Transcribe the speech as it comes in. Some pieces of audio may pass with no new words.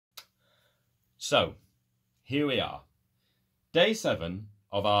So, here we are. Day 7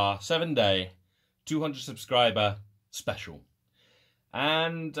 of our 7-day, 200 subscriber special.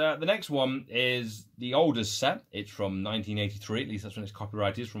 And the next one is the oldest set. It's from 1983, at least that's when its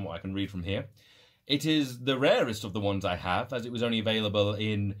copyright is, from what I can read from here. It is the rarest of the ones I have, as it was only available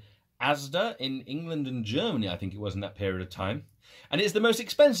in Asda in England and Germany, I think it was in that period of time. And it's the most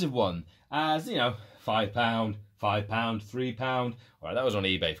expensive one, as, you know, £5, £5, £3. Alright, that was on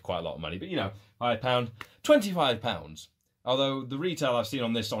eBay for quite a lot of money, but, you know, £5, £25. Although the retail I've seen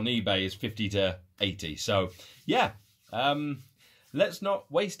on this on eBay is 50 to 80. So, yeah, let's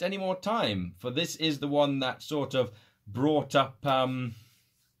not waste any more time, for this is the one that sort of brought up the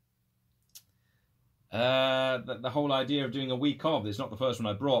whole idea of doing a week off. It's not the first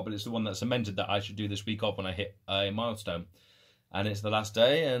one I brought, but it's the one that cemented that I should do this week off when I hit a milestone. And it's the last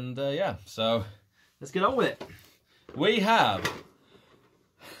day, and yeah, so let's get on with it. We have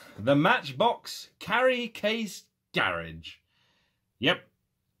the Matchbox Carry Case Garage. Yep,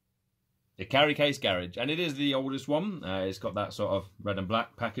 the Carry Case Garage, and it is the oldest one. It's got that sort of red and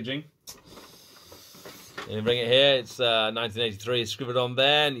black packaging. You bring it here, it's 1983, it's scribbled on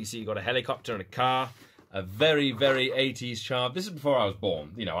there, and you see you've got a helicopter and a car. A very, very 80s child. This is before I was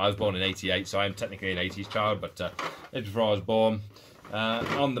born. You know, I was born in 88, so I'm technically an 80s child, but it's before I was born.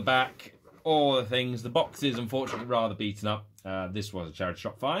 On the back, all the things. The box is unfortunately rather beaten up. This was a charity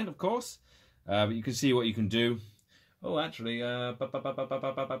shop find, of course. But you can see what you can do. Oh, actually,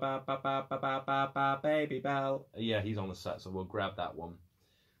 Baby Bell. Yeah, he's on the set, so we'll grab that one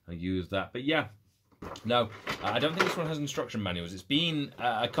and use that. But yeah. No, I don't think this one has instruction manuals. It's been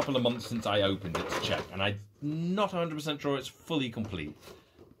a couple of months since I opened it to check, and I'm not 100% sure it's fully complete.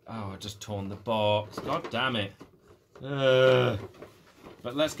 Oh, I just torn the box. God damn it. But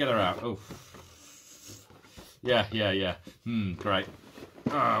let's get her out. Oh. Yeah. Great.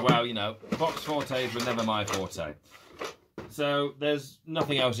 Oh, well, you know, box fortes were never my forte. So there's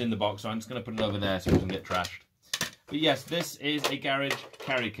nothing else in the box, so I'm just going to put it over there so it doesn't get trashed. But yes, this is a garage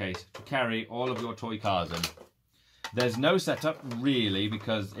carry case to carry all of your toy cars in. There's no setup, really,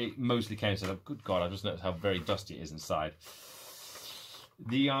 because it mostly came set up. Good God, I just noticed how very dusty it is inside.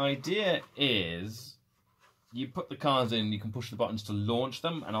 The idea is you put the cars in, you can push the buttons to launch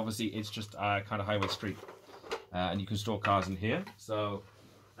them, and obviously it's just a kind of highway street. And you can store cars in here. So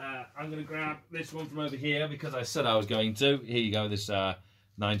I'm going to grab this one from over here because I said I was going to. Here you go, this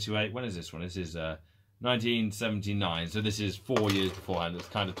 928. When is this one? This is 1979, so this is 4 years beforehand. It's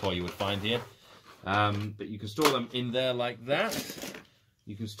the kind of toy you would find here. But you can store them in there like that.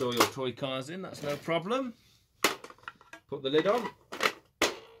 You can store your toy cars in, that's no problem. Put the lid on,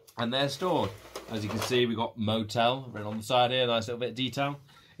 and they're stored. As you can see, we've got Motel written on the side here, nice little bit of detail.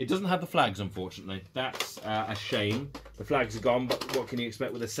 It doesn't have the flags, unfortunately. That's a shame. The flags are gone, but what can you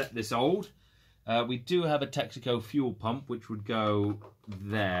expect with a set this old? We do have a Texaco fuel pump, which would go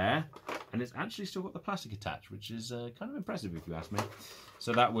there. And it's actually still got the plastic attached, which is kind of impressive if you ask me.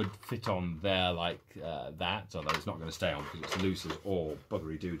 So that would fit on there like that, although it's not going to stay on because it's loose as all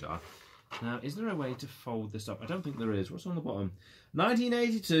buggery doodah. Now, is there a way to fold this up? I don't think there is. What's on the bottom?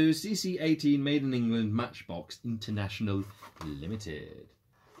 1982 CC18 Made in England Matchbox International Limited.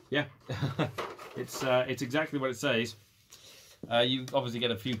 Yeah, it's exactly what it says. You obviously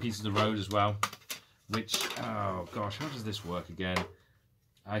get a few pieces of road as well, which, oh gosh, how does this work again?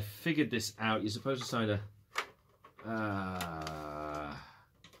 I figured this out. You're supposed to sign a...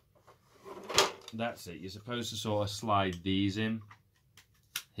 that's it. You're supposed to sort of slide these in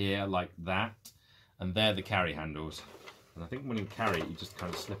here like that. And they're the carry handles. And I think when you carry it, you just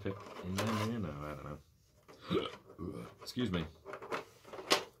kind of slip it in there. No, I don't know. Excuse me.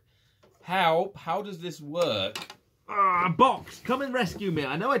 How does this work? Box, come and rescue me.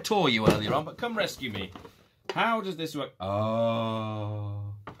 I know I tore you earlier on, but come rescue me. How does this work? Oh.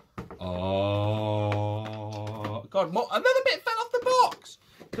 God, another bit fell off the box.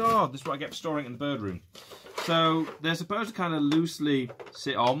 God, this is what I get for storing it in the bird room. So they're supposed to kind of loosely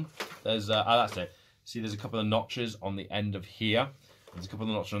sit on. There's, that's it. See, there's a couple of notches on the end of here. There's a couple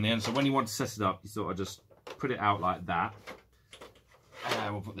of notches on the end. So when you want to set it up, you sort of just put it out like that.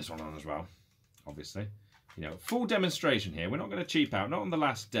 We'll put this one on as well, obviously. You know, full demonstration here. We're not going to cheap out, not on the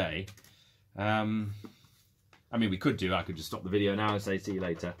last day. I mean, we could do. I could just stop the video now and say see you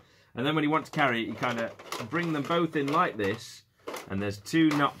later. And then when you want to carry it, you kind of bring them both in like this. And there's two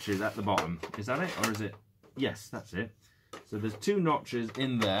notches at the bottom. Is that it? Or is it? Yes, that's it. So there's two notches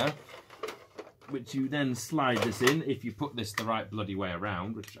in there, which you then slide this in if you put this the right bloody way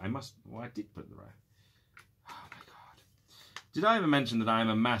around, which I must... Well, I did put it the right... Oh, my God. Did I ever mention that I am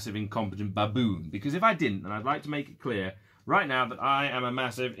a massive incompetent baboon? Because if I didn't, then I'd like to make it clear, right now that I am a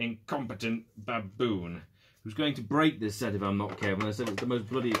massive incompetent baboon who's going to break this set if I'm not careful. I said it's the most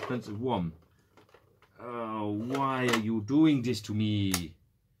bloody expensive one. Oh, why are you doing this to me?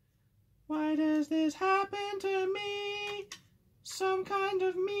 Why does this happen to me? Some kind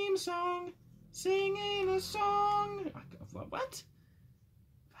of meme song, singing a song. What? What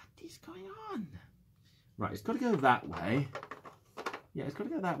is going on? Right, it's got to go that way. Yeah, it's got to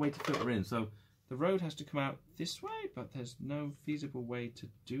go that way to filter in. So the road has to come out this way, but there's no feasible way to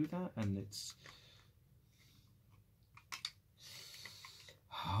do that, and it's...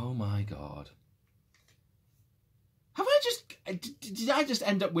 Oh my God. Have I just... Did I just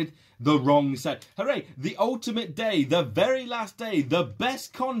end up with the wrong set? Hooray! The ultimate day, the very last day, the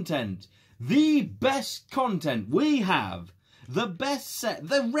best content. The best content we have. The best set,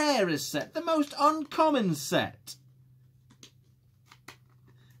 the rarest set, the most uncommon set.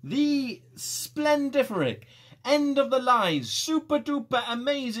 The splendiferic, end of the line, super duper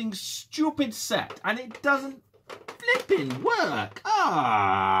amazing stupid set, and it doesn't flipping work.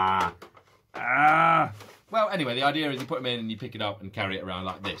 Well, anyway, the idea is you put them in and you pick it up and carry it around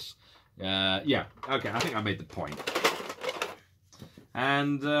like this. Yeah, okay, I think I made the point.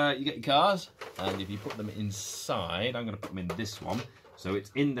 And you get your cars, and if you put them inside, I'm going to put them in this one, so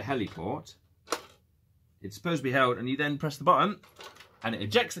it's in the heliport. It's supposed to be held, and you then press the button, and it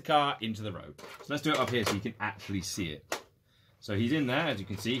ejects the car into the road. So let's do it up here so you can actually see it. So he's in there, as you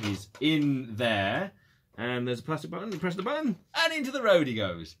can see, he's in there, and there's a plastic button, you press the button, and into the road he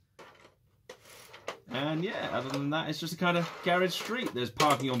goes. And yeah, other than that, it's just a kind of garage street. There's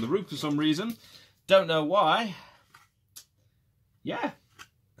parking on the roof for some reason. Don't know why. Yeah,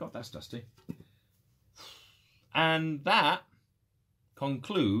 God, that's dusty. And that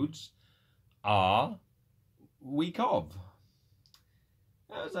concludes our week of.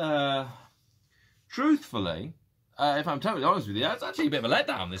 That was, truthfully, if I'm totally honest with you, that's actually a bit of a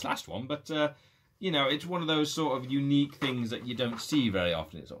letdown, this last one, but, you know, it's one of those sort of unique things that you don't see very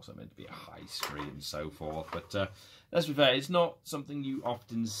often. It's also meant to be a high street and so forth, but let's be fair, it's not something you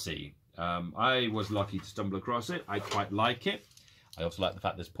often see. I was lucky to stumble across it. I quite like it. I also like the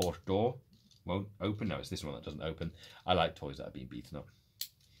fact this porch door won't open. No, it's this one that doesn't open. I like toys that have been beaten up.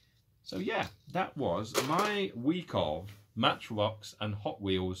 So yeah, that was my week of Matchbox and Hot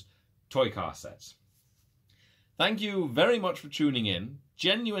Wheels toy car sets. Thank you very much for tuning in.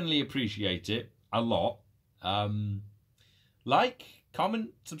 Genuinely appreciate it a lot. Like,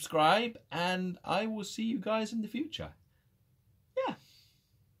 comment, subscribe, and I will see you guys in the future. Yeah.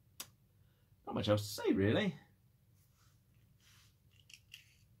 Not much else to say, really.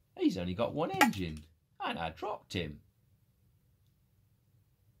 He's only got one engine, and I dropped him.